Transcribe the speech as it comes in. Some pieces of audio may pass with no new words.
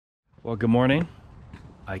Well, good morning.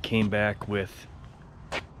 I came back with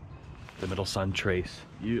the middle sun trace.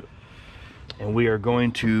 Yeah. And we are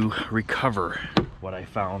going to recover what I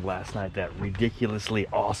found last night, that ridiculously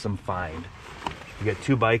awesome find. We got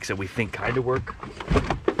two bikes that we think kind of work.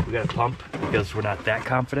 We got a pump because we're not that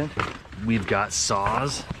confident. We've got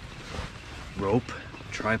saws, rope,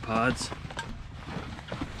 tripods,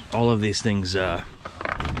 all of these things that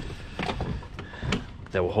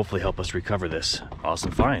will hopefully help us recover this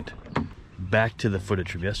awesome find. Back to the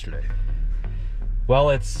footage from yesterday. Well,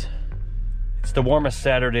 it's the warmest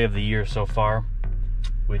Saturday of the year so far,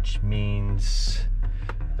 which means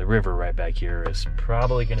the river right back here is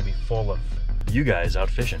probably going to be full of you guys out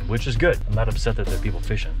fishing, which is good. I'm not upset that there are people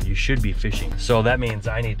fishing. You should be fishing. So that means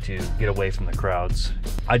I need to get away from the crowds.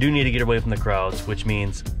 I do need to get away from the crowds, which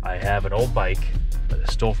means I have an old bike that I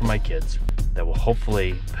stole from my kids that will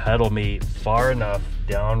hopefully pedal me far enough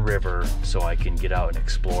downriver so I can get out and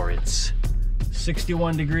explore. It's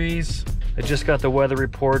 61 degrees. I just got the weather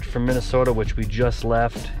report from Minnesota, which we just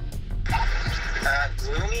left.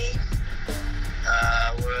 Gloomy.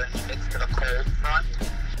 We're in the midst of a cold front.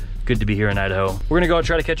 Good to be here in Idaho. We're gonna go out,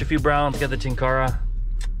 try to catch a few browns, get the Tinkara.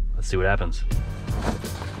 Let's see what happens.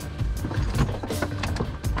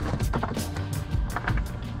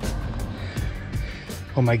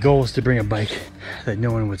 Well, my goal was to bring a bike that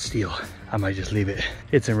no one would steal. I might just leave it.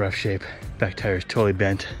 It's in rough shape. Back tire's totally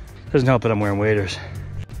bent. Doesn't help that I'm wearing waders.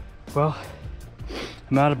 Well,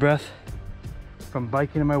 I'm out of breath from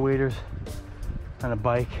biking in my waders on a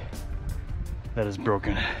bike that is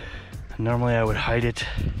broken. Normally I would hide it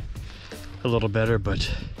a little better, but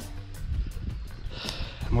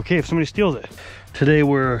I'm okay if somebody steals it. Today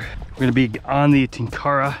we're gonna be on the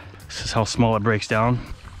Tinkara. This is how small it breaks down.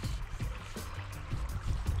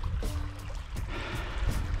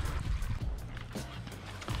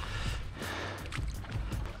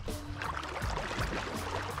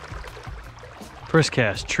 First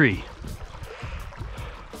cast, tree.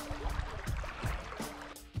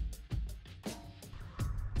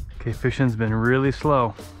 Okay, fishing's been really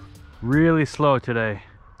slow today.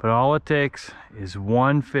 But all it takes is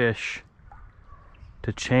one fish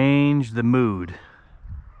to change the mood. You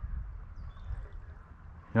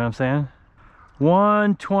know what I'm saying?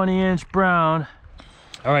 One 20-inch brown.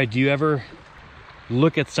 All right, do you ever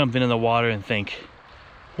look at something in the water and think,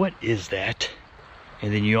 what is that?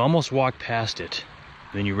 And then you almost walk past it.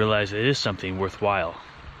 Then you realize it is something worthwhile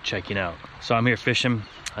checking out. So I'm here fishing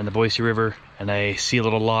on the Boise River and I see a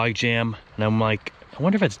little log jam and I'm like, I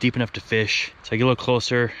wonder if it's deep enough to fish. So I get a little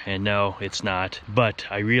closer and no, it's not. But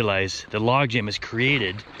I realize the log jam is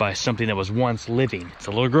created by something that was once living. It's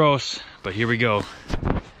a little gross, but here we go.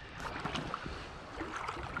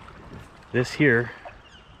 This here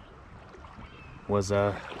was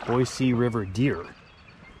a Boise River deer.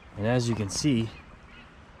 And as you can see,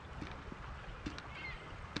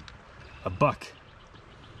 a buck.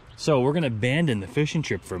 So we're gonna abandon the fishing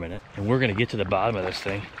trip for a minute and we're gonna get to the bottom of this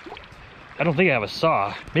thing. I don't think I have a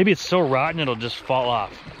saw. Maybe it's so rotten it'll just fall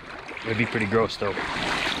off. It'd be pretty gross though. So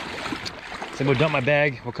I'm gonna dump my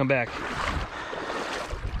bag, we'll come back.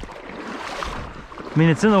 I mean,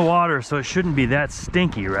 it's in the water, so it shouldn't be that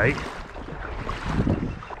stinky, right?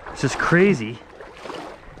 It's just crazy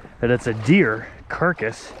that it's a deer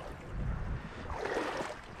carcass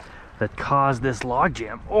that caused this log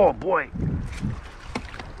jam. Oh boy,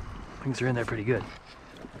 things are in there pretty good.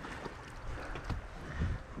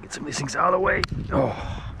 Get some of these things out of the way.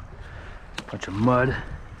 Oh, bunch of mud.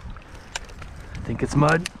 I think it's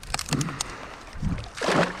mud.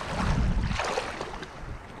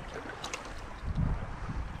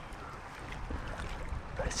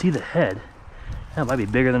 I see the head. That might be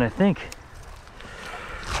bigger than I think.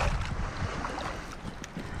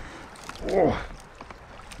 Oh.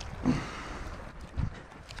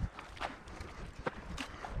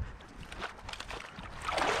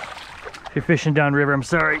 If you're fishing downriver, I'm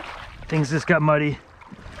sorry. Things just got muddy.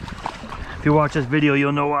 If you watch this video,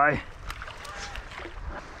 you'll know why.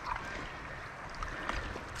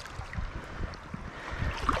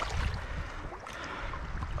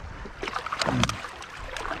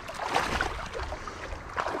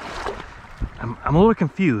 I'm a little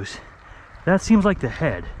confused. That seems like the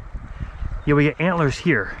head. Yeah, we get antlers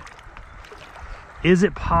here. Is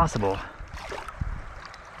it possible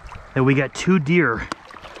that we got two deer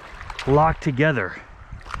locked together?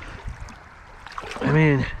 I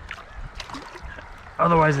mean,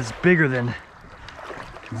 otherwise it's bigger than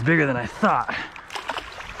I thought.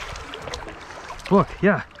 Look,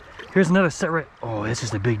 yeah, here's another set right. Oh, it's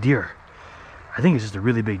just a big deer. I think it's just a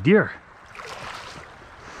really big deer.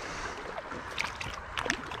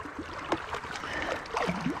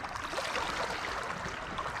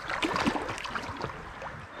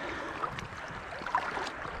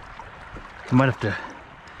 We might have to,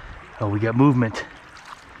 oh, we got movement.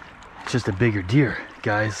 It's just a bigger deer,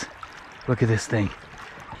 guys. Look at this thing.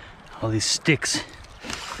 All these sticks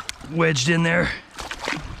wedged in there,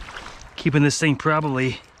 keeping this thing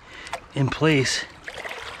probably in place.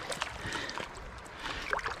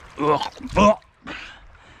 Ugh. Oh.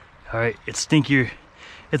 All right, it's stinkier.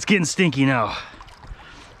 It's getting stinky now.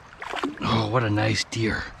 Oh, what a nice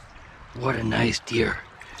deer. What a nice deer.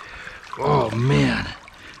 Oh man,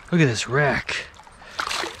 look at this rack.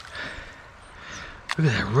 Look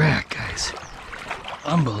at that rack, guys.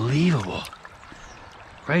 Unbelievable.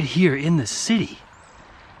 Right here in the city.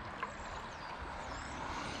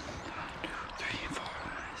 1, 2, 3, 4, 5,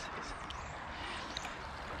 6.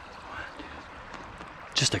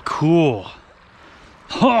 Just a cool.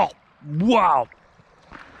 Oh, wow.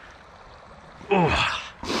 Oh,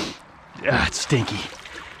 yeah, it's stinky.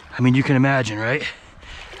 I mean, you can imagine, right?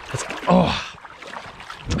 That's, oh,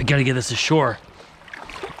 I gotta get this ashore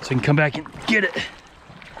so I can come back and get it.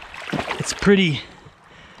 It's pretty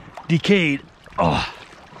decayed. Oh,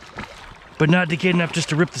 but not decayed enough just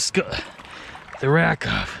to rip the rack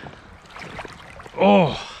off.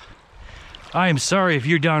 Oh, I am sorry if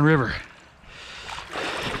you're downriver.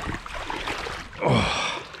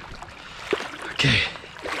 Oh, okay.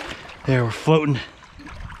 There, we're floating.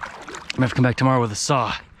 I'm gonna have to come back tomorrow with a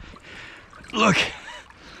saw. Look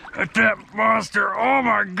at that monster. Oh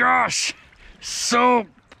my gosh. So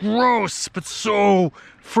gross, but so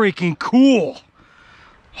freaking cool.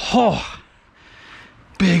 Oh,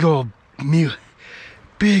 big old mule,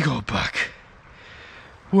 big old buck.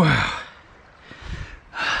 Wow.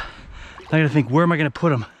 I gotta think, where am I gonna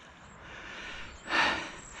put him?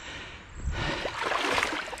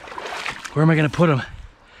 Where am I gonna put him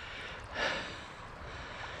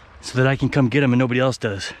so that I can come get him and nobody else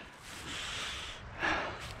does?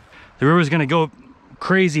 The river's gonna go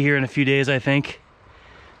crazy here in a few days, I think.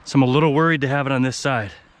 So I'm a little worried to have it on this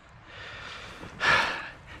side.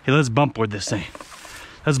 Hey, let's bump board this thing.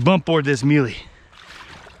 Let's bump board this muley.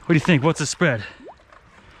 What do you think? What's the spread?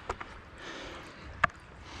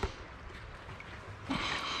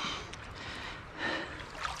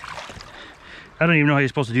 I don't even know how you're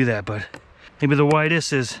supposed to do that, but maybe the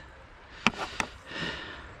widest is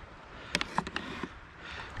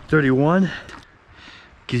 31.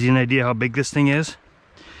 Gives you an idea how big this thing is.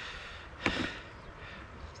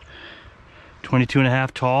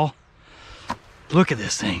 22.5 tall. Look at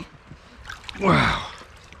this thing. Wow.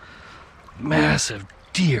 Massive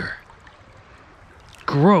deer.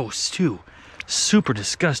 Gross too. Super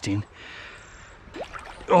disgusting.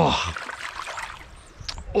 Oh.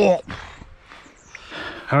 Oh.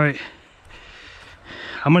 All right.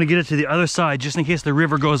 I'm gonna get it to the other side just in case the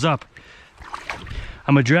river goes up.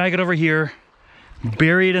 I'm gonna drag it over here,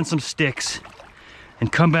 bury it in some sticks,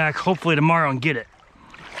 and come back hopefully tomorrow and get it.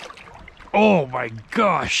 Oh my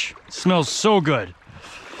gosh, it smells so good.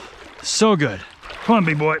 So good. Come on,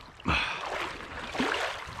 big boy.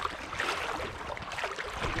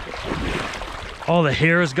 All the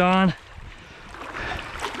hair is gone.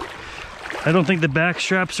 I don't think the back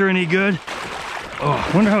straps are any good. Oh,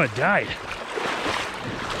 I wonder how it died.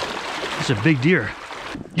 It's a big deer.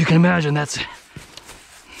 You can imagine that's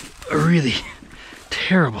a really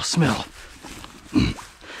terrible smell. I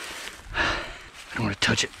don't want to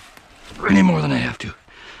touch it any more than I have to.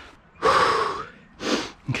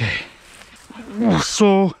 Okay.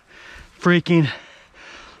 So freaking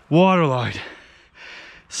waterlogged.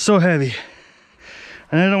 So heavy.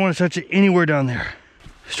 And I don't want to touch it anywhere down there.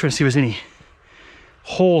 Just trying to see if there's any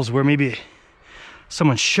holes where maybe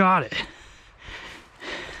someone shot it.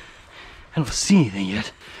 I don't see anything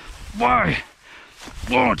yet. Why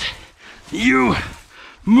won't you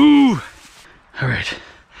move? All right,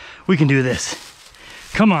 we can do this.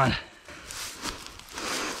 Come on.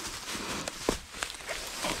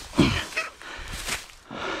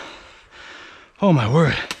 Oh my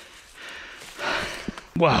word.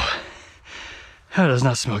 Wow, that does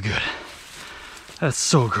not smell good. That's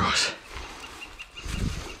so gross.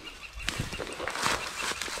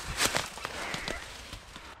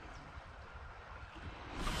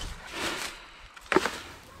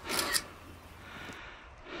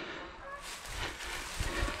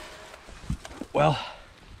 Well,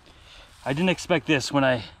 I didn't expect this when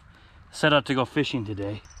I set out to go fishing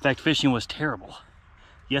today. In fact, fishing was terrible.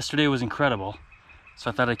 Yesterday was incredible. So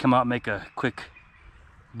I thought I'd come out and make a quick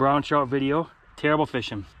brown trout video. Terrible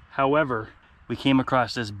fishing. However, we came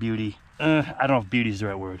across this beauty. I don't know if beauty is the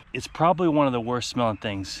right word. It's probably one of the worst smelling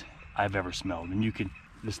things I've ever smelled. And you can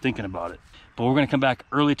just thinking about it. But we're gonna come back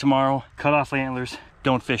early tomorrow, cut off the antlers.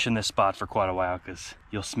 Don't fish in this spot for quite a while because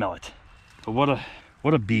you'll smell it. But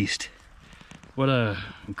what a beast. What a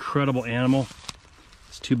incredible animal.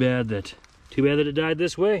 It's too bad that it died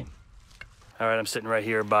this way. All right, I'm sitting right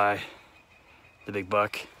here by the big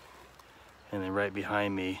buck, and then right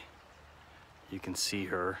behind me, you can see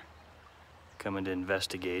her coming to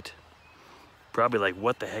investigate. Probably like,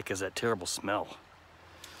 what the heck is that terrible smell?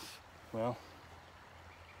 Well,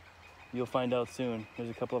 you'll find out soon. There's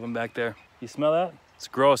a couple of them back there. You smell that? It's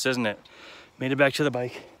gross, isn't it? Made it back to the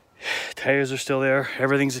bike. Tires are still there,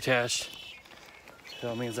 everything's attached. So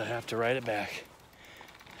that means I have to ride it back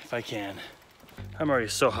if I can. I'm already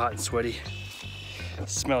so hot and sweaty. I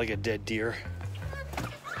smell like a dead deer.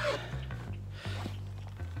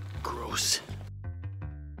 Gross.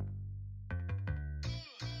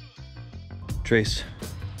 Trace,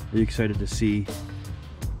 are you excited to see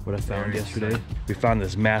what I found yesterday? We found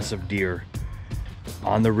this massive deer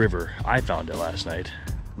on the river. I found it last night.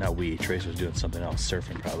 Not we, Trace was doing something else,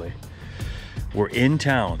 surfing probably. We're in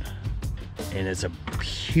town and it's a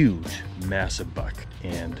huge, massive buck.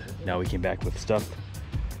 And now we came back with stuff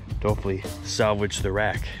to hopefully salvage the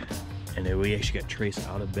rack. And then we actually got Trace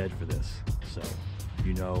out of bed for this. So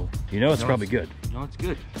you know it's probably good. No, it's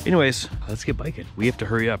good. Anyways, let's get biking. We have to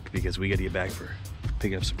hurry up because we got to get back for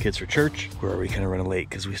picking up some kids for church. We're already kind of running late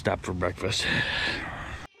because we stopped for breakfast.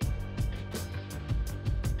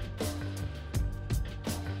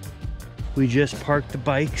 We just parked the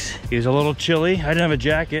bikes. It was a little chilly. I didn't have a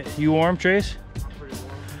jacket. You warm, Trace? I'm pretty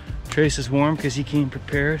warm. Trace is warm because he came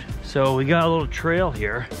prepared. So we got a little trail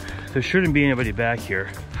here. There shouldn't be anybody back here.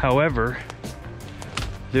 However,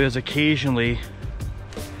 there's occasionally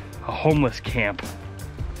a homeless camp.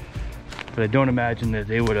 But I don't imagine that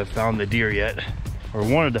they would have found the deer yet, or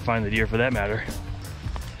wanted to find the deer for that matter.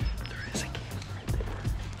 There is a camp right there.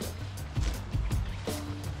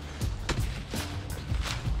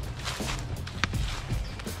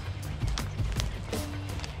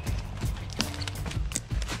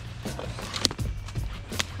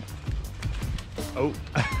 Oh.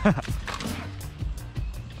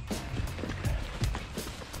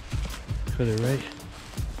 Further right.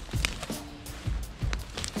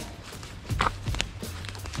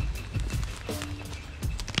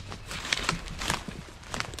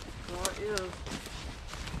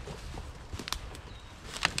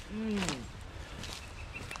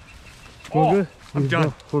 We're good. I'm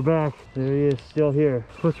done. We're back. There he is, still here.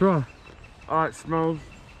 What's wrong? It smells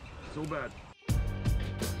so bad.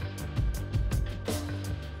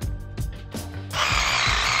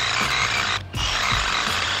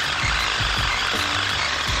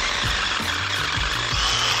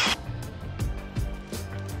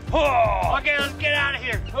 Oh! Okay, let's get out of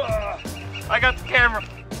here. Oh, I got the camera.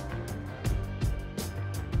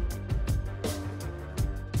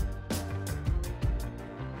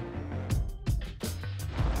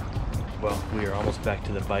 Well, we are almost back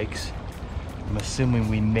to the bikes. I'm assuming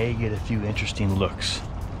we may get a few interesting looks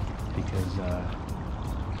because,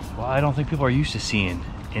 well, I don't think people are used to seeing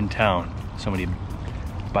in town somebody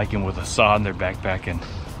biking with a saw in their backpack and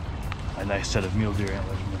a nice set of mule deer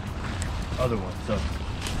antlers in the other one. So.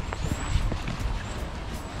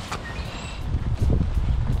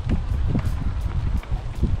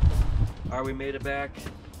 All right, we made it back.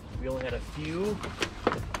 We only had a few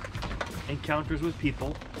encounters with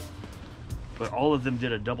people, but all of them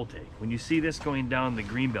did a double take. When you see this going down the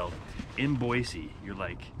greenbelt in Boise, you're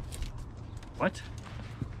like, what?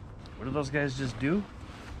 What did those guys just do?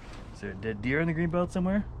 Is there a dead deer in the greenbelt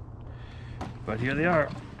somewhere? But here they are.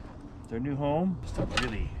 Their new home.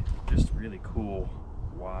 Just really cool,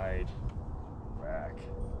 wide rack.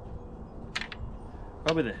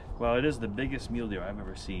 Probably well, it is the biggest mule deer I've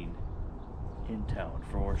ever seen in town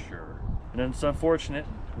for sure. And it's unfortunate.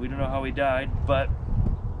 We don't know how he died, but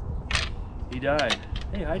he died.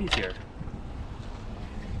 Hey, Heidi's here.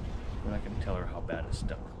 We're not going to tell her how bad it's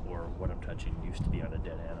stuck or what I'm touching used to be on a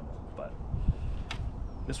dead animal, but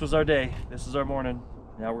this was our day. This is our morning.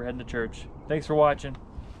 Now we're heading to church. Thanks for watching.